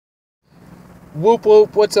Whoop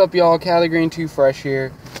whoop, what's up y'all? Cali Green Too Fresh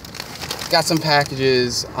here. Got some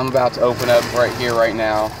packages I'm about to open up right here, right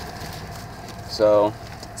now. So,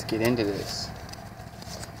 let's get into this.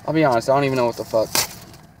 I'll be honest, I don't even know what the fuck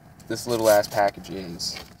this little ass package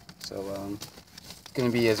is. So, it's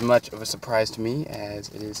gonna be as much of a surprise to me as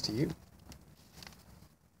it is to you.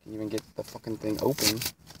 Can even get the fucking thing open.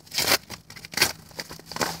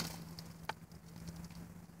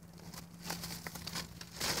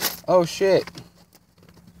 Oh shit.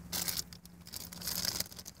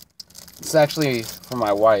 It's actually for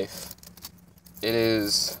my wife. It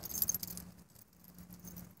is...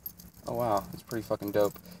 Oh wow, it's pretty fucking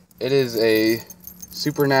dope. It is a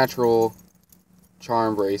supernatural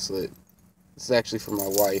charm bracelet. This is actually for my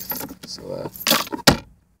wife. So,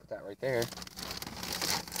 put that right there.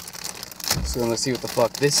 So then let's see what the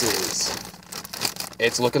fuck this is.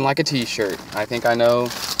 It's looking like a t-shirt. I think I know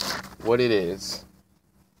what it is.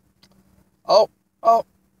 Oh,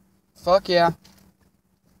 fuck yeah.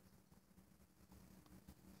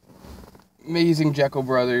 Amazing Jekyll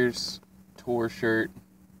Brothers tour shirt.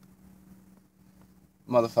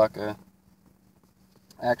 Motherfucker.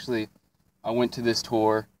 Actually, I went to this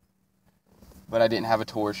tour, but I didn't have a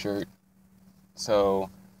tour shirt. So,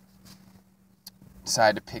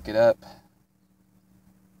 decided to pick it up.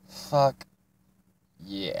 Fuck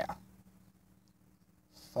yeah.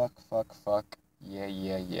 Fuck.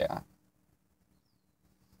 Yeah.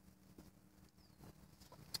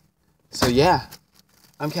 So yeah,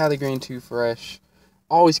 I'm Cali Green Too Fresh.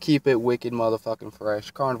 Always keep it wicked motherfucking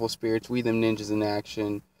fresh. Carnival Spirits, we them ninjas in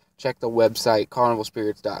action. Check the website,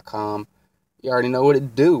 carnivalspirits.com. You already know what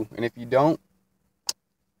it do. And if you don't,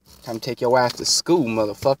 time to take your ass to school,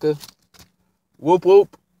 motherfucker. Whoop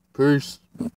whoop. Peace.